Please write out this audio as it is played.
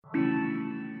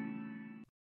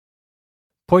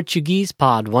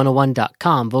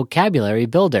PortuguesePod101.com Vocabulary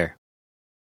Builder.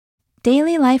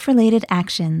 Daily life-related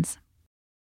actions.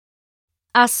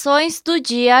 Ações do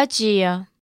dia a dia.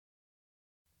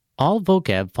 All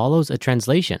vocab follows a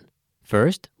translation.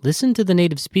 First, listen to the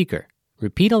native speaker.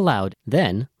 Repeat aloud,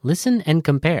 then listen and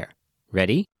compare.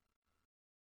 Ready?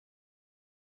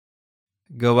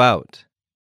 Go out.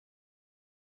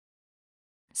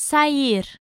 Sair.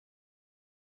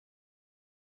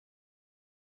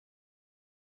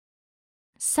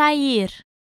 Sair.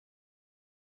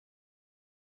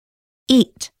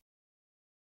 Eat.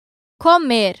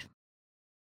 Comer.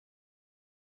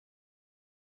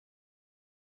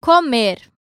 Comer.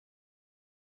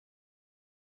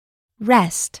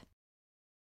 Rest.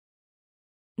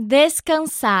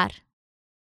 Descansar.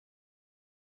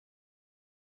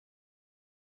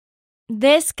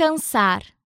 Descansar.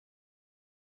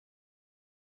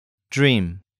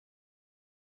 Dream.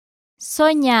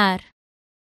 Sonhar.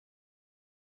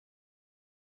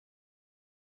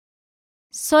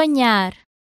 Sonhar.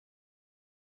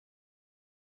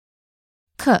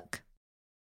 Cook.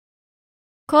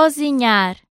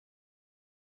 Cozinhar.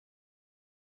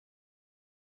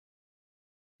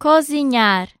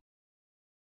 Cozinhar.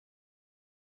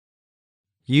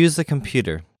 Use a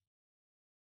computer.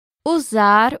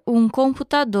 Usar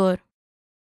computador.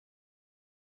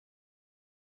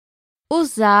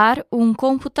 Usar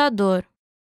computador.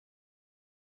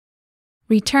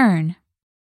 Return.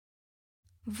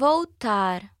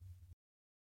 Voltar.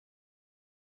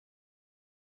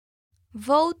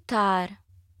 Voltar.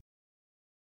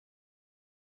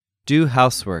 Do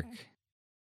housework.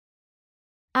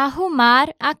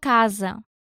 Arrumar a casa.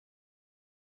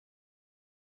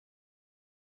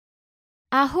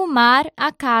 Arrumar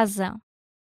a casa.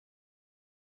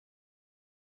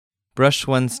 Brush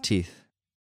one's teeth.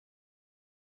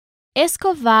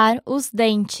 Escovar os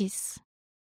dentes.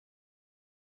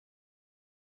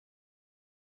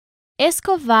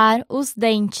 Escovar os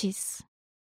dentes.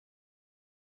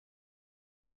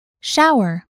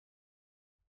 Shower.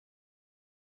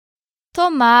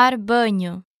 Tomar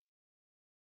banho.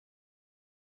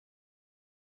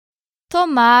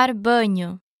 Tomar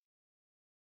banho.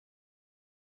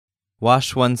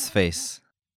 Wash one's face.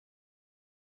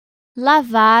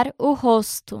 Lavar o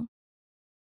rosto.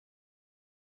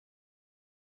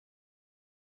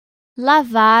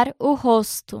 Lavar o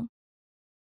rosto.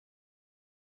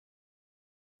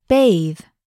 Bathe.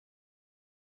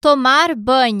 Tomar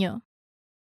banho.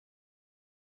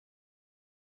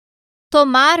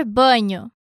 Tomar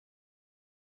banho.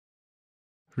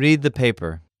 Read the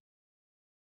paper.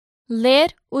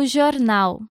 Ler o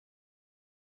jornal.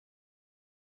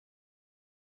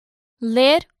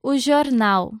 Ler o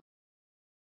jornal.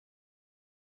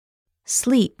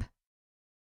 Sleep.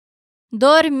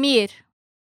 Dormir.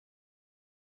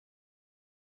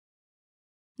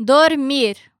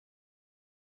 Dormir.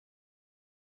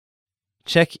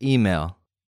 Check email.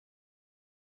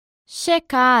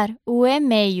 Checar o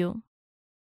e-mail.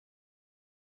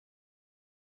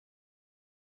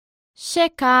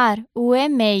 Checar o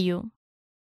e-mail.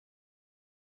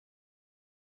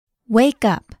 Wake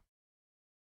up.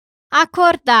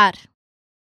 Acordar.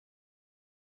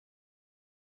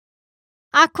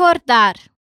 Acordar.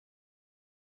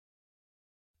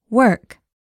 Work.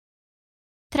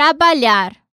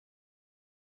 Trabalhar.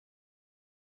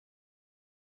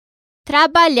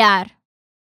 Trabalhar.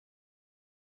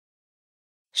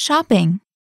 Shopping.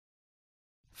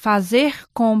 Fazer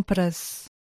compras.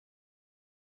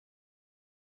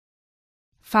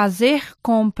 Fazer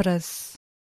compras.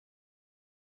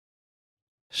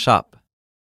 Shop.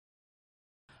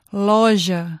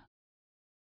 Loja.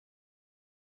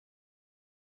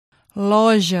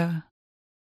 Loja.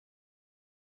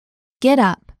 Get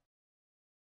up.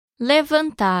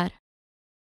 Levantar.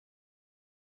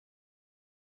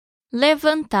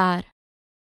 Levantar.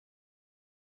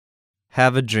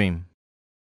 Have a dream.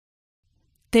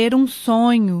 Ter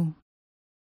sonho.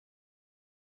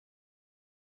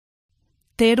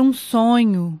 Ter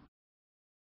sonho.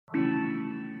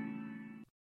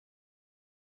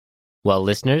 Well,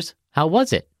 listeners, how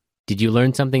was it? Did you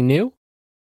learn something new?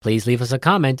 Please leave us a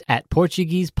comment at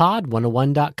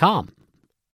PortuguesePod101.com.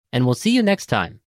 And we'll see you next time.